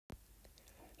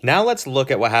Now let's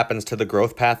look at what happens to the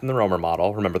growth path in the Romer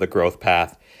model. Remember, the growth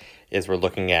path is we're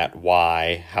looking at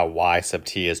y, how y sub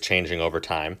t is changing over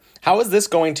time. How is this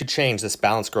going to change, this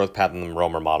balanced growth path in the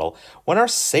Romer model, when our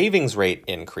savings rate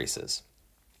increases?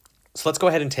 So let's go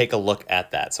ahead and take a look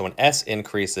at that. So when S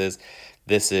increases,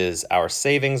 this is our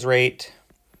savings rate.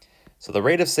 So the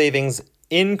rate of savings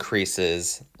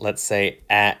increases, let's say,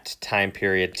 at time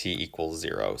period t equals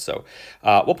 0. So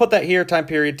we'll put that here, time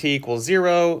period t equals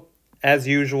 0. As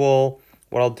usual,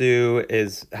 what I'll do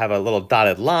is have a little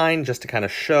dotted line just to kind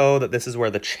of show that this is where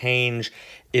the change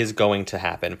is going to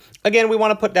happen. Again, we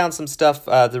want to put down some stuff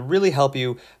to really help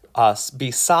you be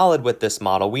solid with this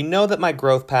model. We know that my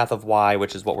growth path of y,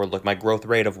 which is what we're looking, my growth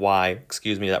rate of y,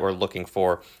 excuse me, that we're looking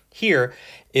for here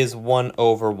is 1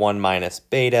 over 1 minus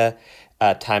beta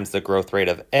times the growth rate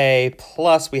of a,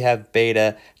 plus we have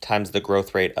beta times the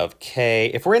growth rate of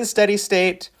k. If we're in steady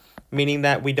state, meaning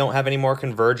that we don't have any more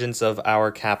convergence of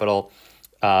our capital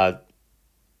to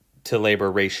labor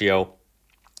ratio,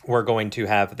 we're going to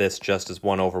have this just as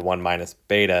 1 over 1 minus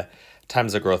beta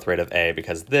times the growth rate of a,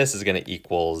 because this is going to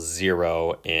equal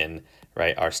 0 in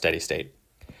our steady state.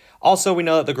 Also, we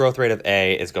know that the growth rate of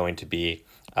a is going to be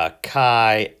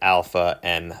chi alpha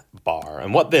n bar.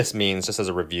 And what this means, just as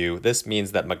a review, this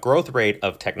means that my growth rate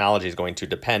of technology is going to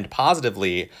depend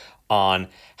positively on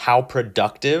how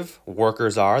productive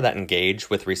workers are that engage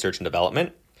with research and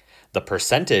development, the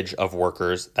percentage of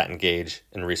workers that engage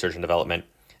in research and development,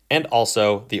 and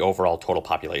also the overall total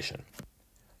population.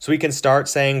 So we can start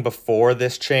saying before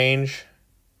this change,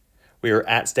 we were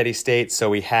at steady state, so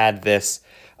we had this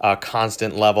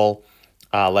constant level.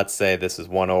 Let's say this is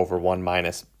 1 over 1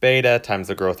 minus beta times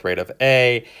the growth rate of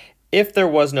a. If there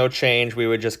was no change, we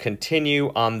would just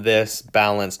continue on this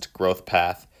balanced growth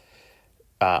path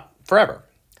forever.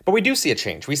 But we do see a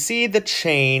change. We see the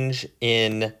change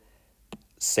in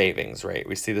savings rate.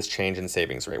 We see this change in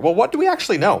savings rate. Well, what do we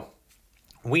actually know?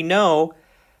 We know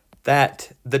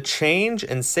that the change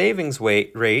in savings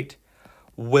rate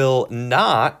will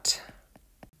not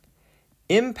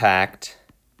impact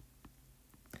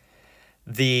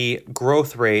the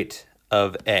growth rate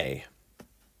of A.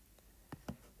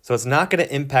 So it's not going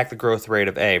to impact the growth rate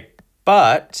of A,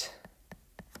 but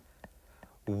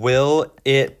will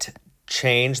it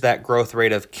change that growth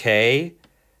rate of K?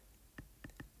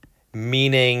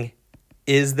 Meaning,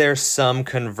 is there some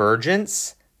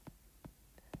convergence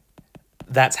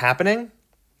that's happening?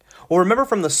 Well, remember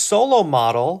from the solo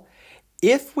model,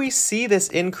 if we see this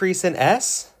increase in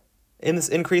S, in this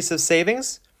increase of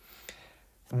savings,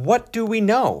 what do we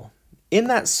know? In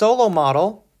that solo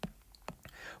model,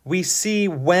 we see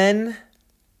when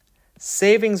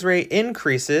savings rate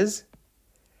increases,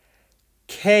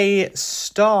 K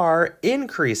star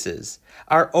increases.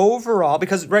 Our overall,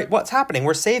 because what's happening?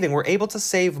 We're saving. We're able to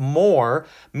save more,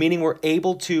 meaning we're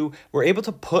able to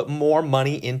put more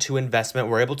money into investment.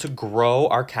 We're able to grow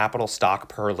our capital stock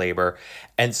per labor.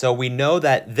 And so we know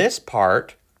that this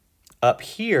part up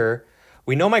here,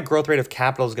 we know my growth rate of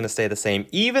capital is going to stay the same,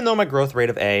 even though my growth rate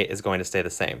of A is going to stay the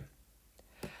same.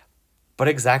 But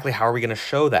exactly how are we going to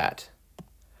show that?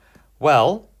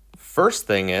 Well, first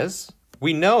thing is,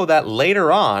 we know that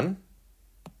later on,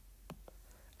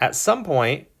 at some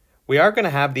point, we are going to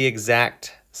have the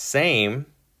exact same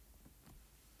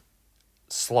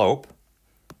slope.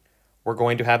 We're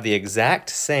going to have the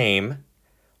exact same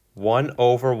 1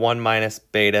 over 1 minus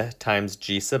beta times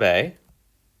G sub A.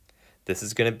 This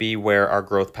is going to be where our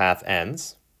growth path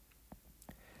ends.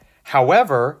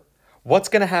 However, what's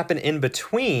going to happen in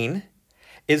between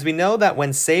is we know that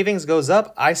when savings goes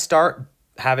up, I start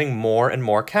having more and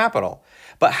more capital.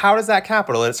 But how does that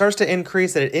capital? It starts to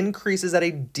increase, and it increases at a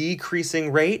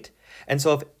decreasing rate. And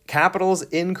so if capital is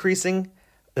increasing,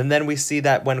 and then we see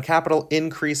that when capital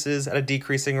increases at a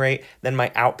decreasing rate, then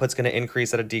my output's going to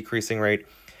increase at a decreasing rate.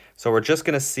 So we're just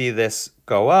going to see this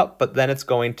go up, but then it's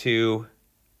going to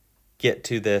get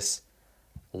to this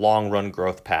long run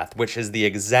growth path, which is the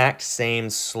exact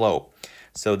same slope.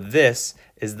 So this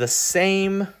is the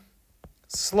same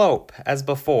slope as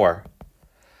before.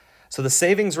 So the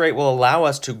savings rate will allow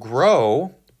us to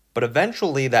grow, but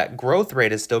eventually that growth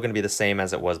rate is still going to be the same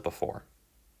as it was before.